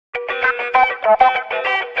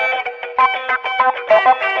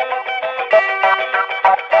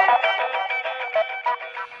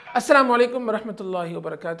Assalamu alaikum wa rahmatullahi wa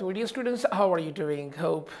barakatuh. Dear students, how are you doing?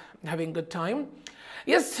 Hope having good time.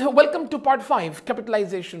 Yes, welcome to part 5,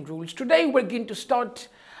 capitalization rules. Today we're going to start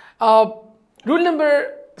rule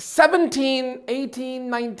number 17, 18,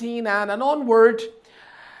 19 and onward.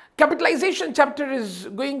 Capitalization chapter is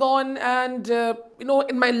going on, and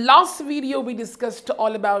in my last video we discussed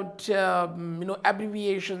all about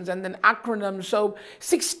abbreviations and then acronyms. So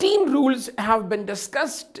 16 rules have been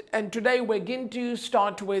discussed, and today we're going to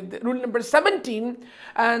start with rule number 17,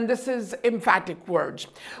 and this is emphatic words.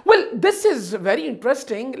 Well, this is very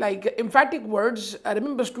interesting. Like emphatic words,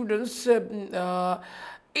 remember students,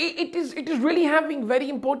 it is really having very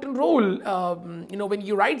important role when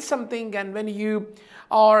you write something and when you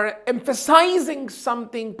are emphasizing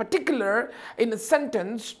something particular in a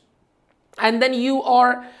sentence, and then you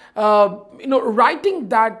are writing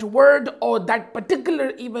that word or that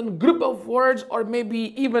particular even group of words, or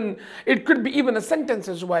maybe even it could be even a sentence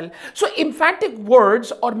as well. So emphatic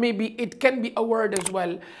words, or maybe it can be a word as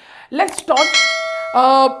well. Let's start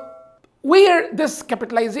where this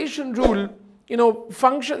capitalization rule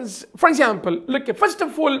functions. For example, look, first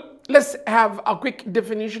of all, let's have a quick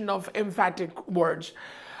definition of emphatic words.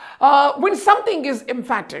 When something is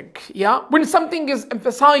emphatic, when something is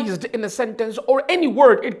emphasized in a sentence or any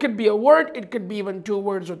word, it could be a word, it could be even 2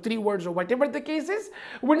 words or 3 words or whatever the case is.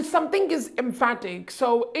 When something is emphatic,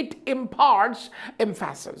 so it imparts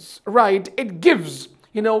emphasis, right? It gives,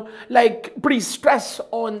 like pretty stress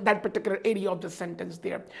on that particular area of the sentence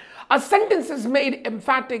there. A sentence is made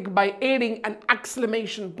emphatic by adding an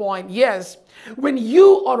exclamation point. Yes, when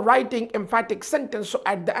you are writing emphatic sentence, so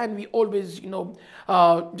at the end we always,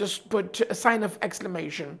 just put a sign of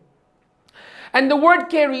exclamation. And the word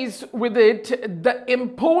carries with it the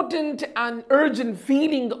important and urgent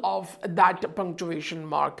feeling of that punctuation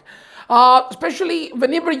mark. Especially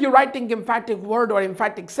whenever you're writing emphatic word or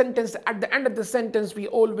emphatic sentence, at the end of the sentence, we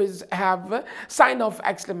always have a sign of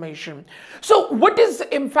exclamation. So what is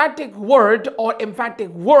emphatic word or emphatic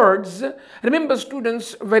words? Remember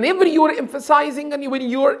students, whenever you are emphasizing and when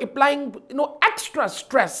you are applying, extra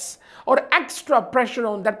stress or extra pressure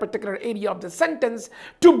on that particular area of the sentence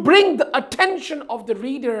to bring the attention of the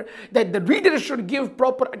reader, that the reader should give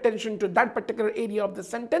proper attention to that particular area of the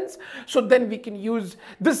sentence, so then we can use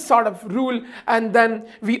this sort of rule, and then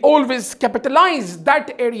we always capitalize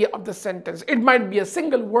that area of the sentence. It might be a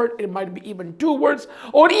single word, it might be even 2 words,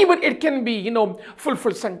 or even it can be, full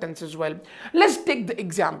sentence as well. Let's take the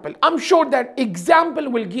example. I'm sure that example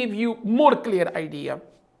will give you more clear idea.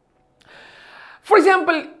 For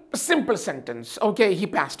example, a simple sentence, okay, he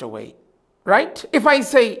passed away, right? If I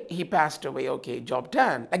say he passed away, okay, job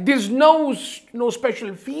done. Like there's no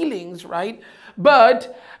special feelings, right?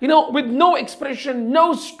 But, with no expression,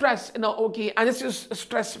 no stress, okay, and this is a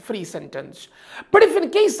stress-free sentence. But if in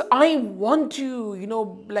case I want to,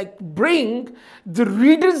 bring the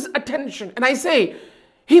reader's attention and I say,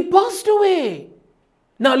 he passed away.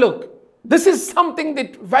 Now look, this is something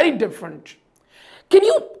that very different. Can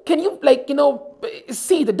you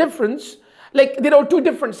see the difference? Like there are 2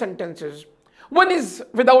 different sentences. One is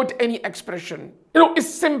without any expression. It's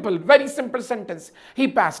simple, very simple sentence. He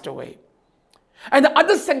passed away. And the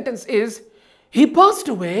other sentence is, he passed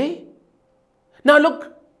away. Now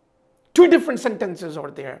look, 2 different sentences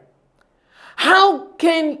are there. How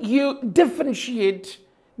can you differentiate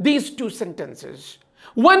these 2 sentences?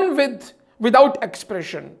 One without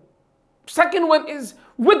expression. Second one is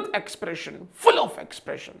with expression, full of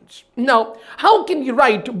expressions. Now, how can you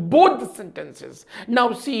write both the sentences?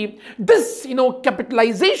 Now see, this,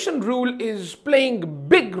 capitalization rule is playing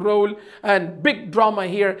big role and big drama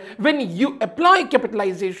here. When you apply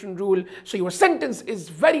capitalization rule, so your sentence is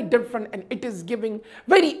very different and it is giving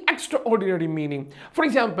very extraordinary meaning. For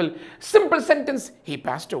example, simple sentence, he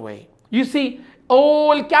passed away. You see,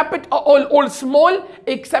 all capital, all small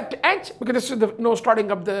except H, because this is the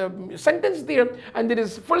starting of the sentence there, and there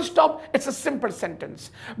is full stop. It's a simple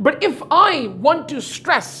sentence. But if I want to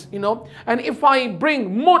stress, and if I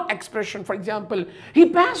bring more expression, for example, he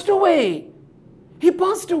passed away. He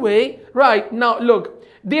passed away. Right, now look,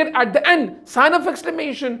 there at the end, sign of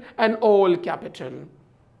exclamation and all capital.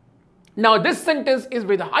 Now this sentence is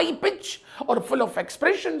with a high pitch or full of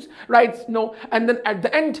expressions, right? No, and then at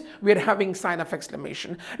the end we are having sign of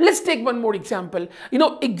exclamation. Let's take one more example.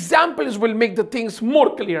 Examples will make the things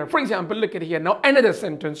more clear. For example, look at here now, another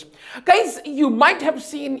sentence. Guys, you might have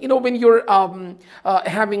seen, when you're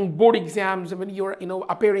having board exams, when you're,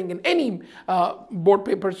 appearing in any board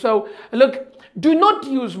paper. So look, do not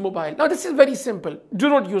use mobile. Now this is very simple. Do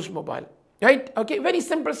not use mobile. right? Okay, very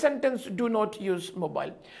simple sentence, do not use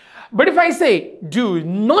mobile. But if I say, do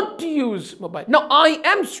not use mobile, now I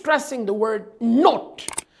am stressing the word not.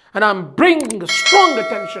 And I'm bringing a strong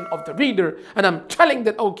attention of the reader, and I'm telling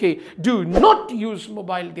that, okay, do not use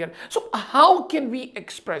mobile there. So how can we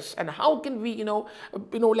express, and how can we,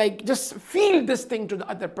 like just feel this thing to the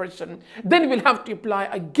other person? Then we'll have to apply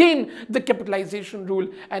again the capitalization rule.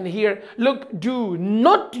 And here, look, do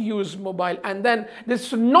not use mobile, and then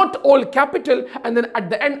this not all capital, and then at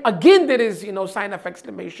the end again there is, sign of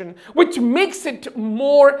exclamation, which makes it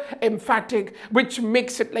more emphatic, which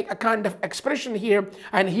makes it like a kind of expression here.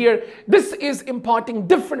 And here this is imparting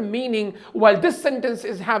different meaning, while this sentence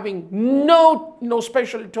is having no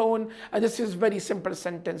special tone, and this is very simple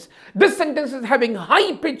sentence. This sentence is having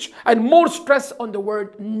high pitch and more stress on the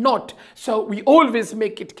word not, so we always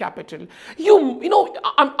make it capital.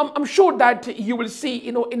 I'm sure that you will see,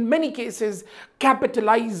 in many cases,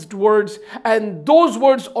 capitalized words, and those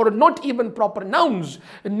words are not even proper nouns,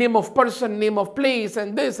 name of person, name of place,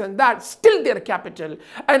 and this and that, still they're capital.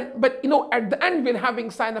 But at the end we're having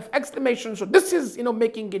sign of exclamation. So this is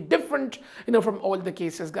making it different from all the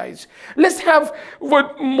cases, guys. Let's have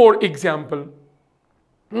one more example.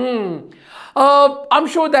 I'm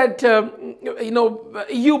sure that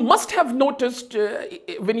you must have noticed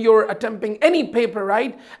when you're attempting any paper,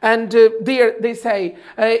 right? And there they say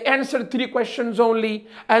answer 3 questions only,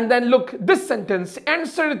 and then look, this sentence,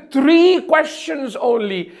 answer 3 questions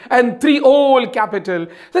only, and 3 all capital.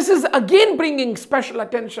 This is again bringing special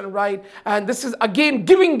attention, right? And this is again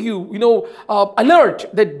giving you alert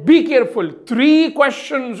that be careful, 3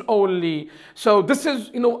 questions only. So this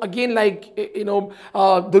is again like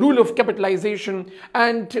the rule of capitalization.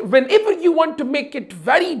 And whenever you want to make it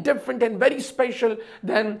very different and very special,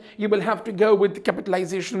 then you will have to go with the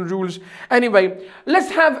capitalization rules. Anyway,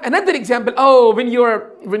 let's have another example. Oh, when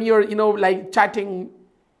you're like chatting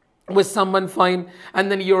with someone, fine,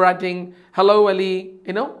 and then you're writing hello Ali,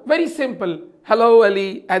 very simple, hello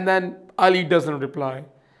Ali, and then Ali doesn't reply.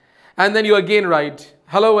 And then you again write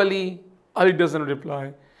hello Ali, Ali doesn't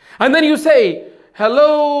reply. And then you say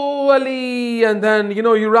hello Ali, and then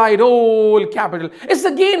you write all capital. It's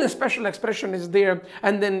again a special expression is there,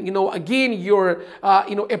 and then again you're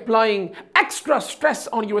applying extra stress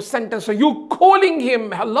on your sentence. So you calling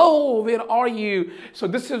him, hello, where are you? So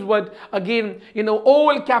this is what again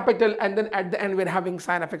all capital, and then at the end we're having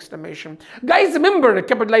sign of exclamation. Guys, remember,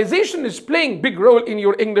 capitalization is playing big role in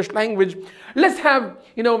your English language. Let's have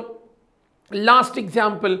last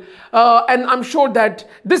example, and I'm sure that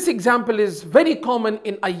this example is very common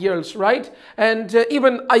in IELTS, right? And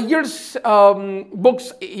even IELTS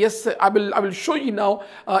books, yes, I will show you now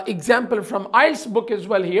example from IELTS book as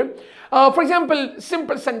well here. For example,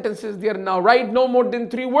 simple sentences there now, right? No more than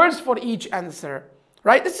 3 words for each answer.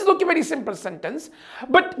 Right? This is okay, very simple sentence.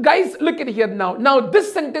 But guys, look at here now. Now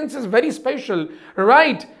this sentence is very special,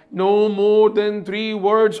 right? No more than 3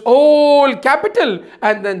 words, all capital,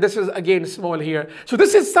 and then this is again small here. So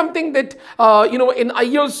this is something that in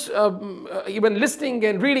IELTS even listening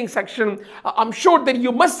and reading section, I'm sure that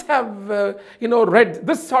you must have read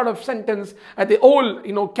this sort of sentence, and they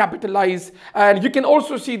all capitalize. And you can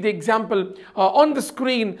also see the example on the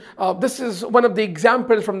screen. This is one of the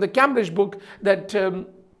examples from the Cambridge book that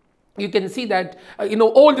you can see that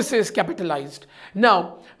all this is capitalized.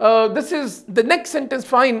 Now this is the next sentence,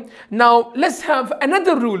 fine. Now let's have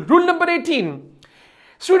another rule, rule number 18.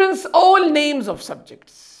 Students, all names of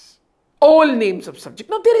subjects, all names of subject.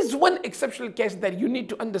 Now there is one exceptional case that you need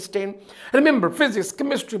to understand. Remember, physics,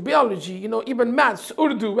 chemistry, biology, even maths,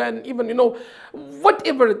 Urdu, and even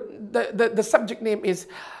whatever the subject name is.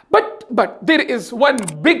 But there is one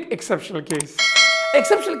big exceptional case.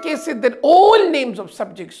 Exceptional case is that all names of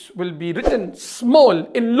subjects will be written small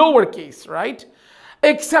in lowercase, right?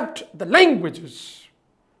 Except the languages.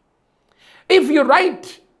 If you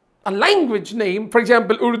write a language name, for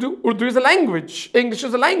example, Urdu is a language, English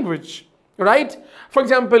is a language, right? For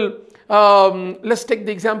example, let's take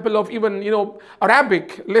the example of even,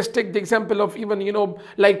 Arabic. Let's take the example of even,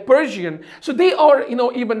 like Persian. So they are,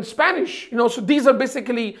 even Spanish, so these are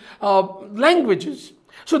basically languages.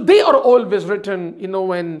 So they are always written,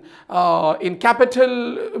 in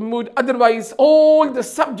capital mood. Otherwise, all the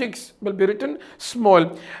subjects will be written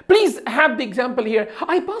small. Please have the example here.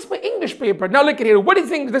 I passed my English paper. Now look at here. What do you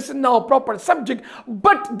think? This is now a proper subject,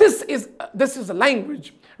 but this is a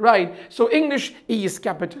language, right? So English, E is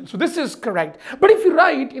capital. So this is correct. But if you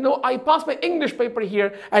write, I passed my English paper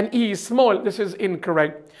here and E is small, this is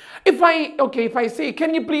incorrect. If I say,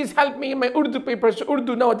 can you please help me in my Urdu paper? So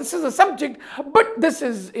Urdu, now this is a subject, but this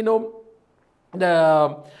is,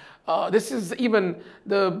 the This is even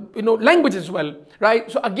the language as well, right?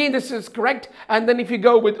 So again, this is correct. And then if you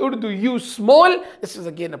go with Urdu, U small, this is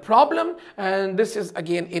again a problem, and this is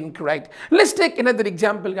again incorrect. Let's take another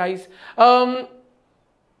example, guys.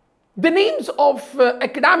 The names of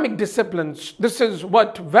academic disciplines, this is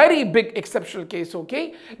what very big exceptional case,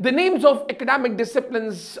 okay? The names of academic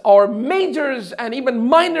disciplines or majors and even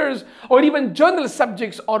minors or even general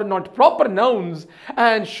subjects are not proper nouns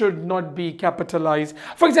and should not be capitalized.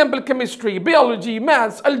 For example, chemistry, biology,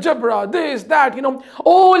 maths, algebra, this, that,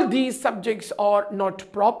 all these subjects are not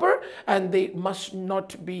proper and they must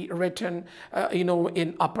not be written,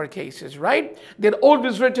 in upper cases, right? They're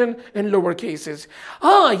always written in lower cases.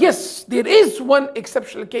 Yes. There is one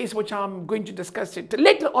exceptional case which I'm going to discuss it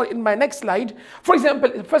later on in my next slide. For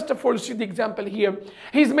example, first of all, see the example here.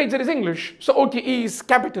 His major is English, so okay, E is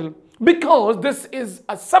capital because this is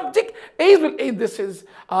a subject. A will A, this is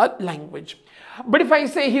a language. But if I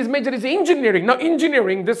say his major is engineering, now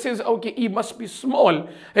engineering, this is okay, E must be small.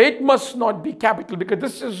 It must not be capital because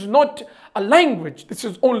this is not a language. This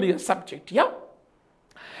is only a subject, yeah?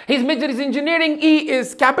 His major is engineering, E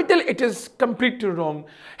is capital, it is completely wrong.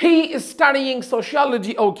 He is studying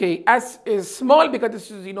sociology, okay, S is small because this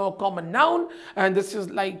is, a common noun and this is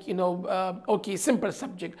like, okay, simple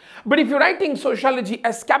subject. But if you're writing sociology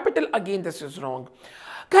as capital, again, this is wrong.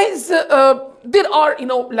 Guys, there are,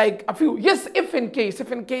 like a few, yes, if in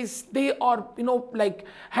case they are, like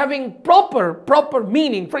having proper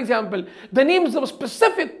meaning. For example, the names of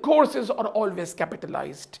specific courses are always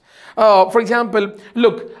capitalized. For example,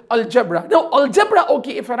 look, algebra. Now, algebra,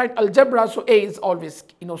 okay, if I write algebra, so A is always,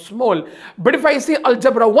 small. But if I say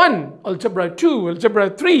algebra 1, algebra 2, algebra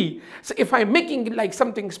 3, so if I'm making it like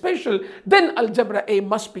something special, then algebra A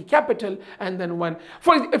must be capital and then 1.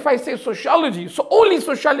 If I say sociology, so only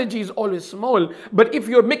sociology is always small. But if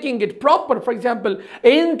you're making it proper, for example,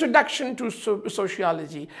 introduction to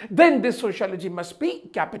sociology, then this sociology must be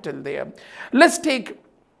capital there. Let's take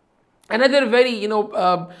another very,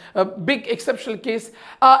 big exceptional case.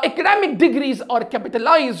 Academic degrees are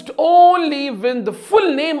capitalized only when the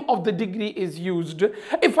full name of the degree is used.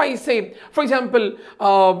 If I say, for example,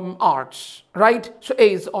 arts, right? So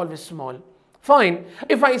A is always small. Fine.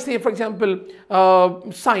 If I say, for example,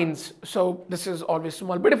 science, so this is always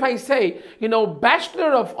small. But if I say,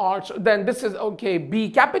 Bachelor of Arts, then this is okay,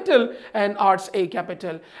 B capital and Arts A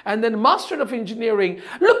capital. And then Master of Engineering.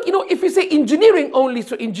 Look, if you say engineering only,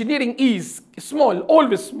 so engineering is small,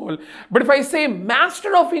 always small. But if I say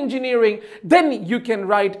Master of Engineering, then you can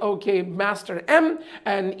write, okay, Master M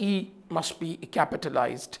and E must be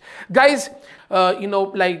capitalized. Guys,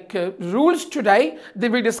 rules today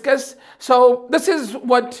that we discuss. So this is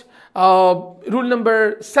what rule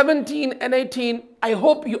number 17 and 18. I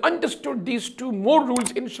hope you understood these two more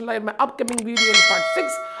rules. Inshallah, in my upcoming video in part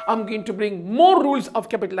 6, I'm going to bring more rules of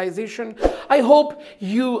capitalization. I hope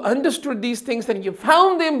you understood these things and you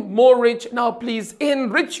found them more rich. Now, please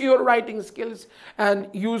enrich your writing skills and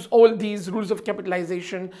use all these rules of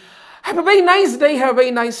capitalization. Have a very nice day, have a very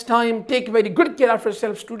nice time. Take very good care of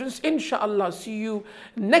yourself, students. Inshallah, see you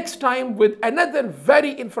next time with another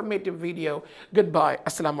very informative video. Goodbye.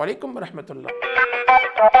 Assalamu alaikum wa rahmatullah.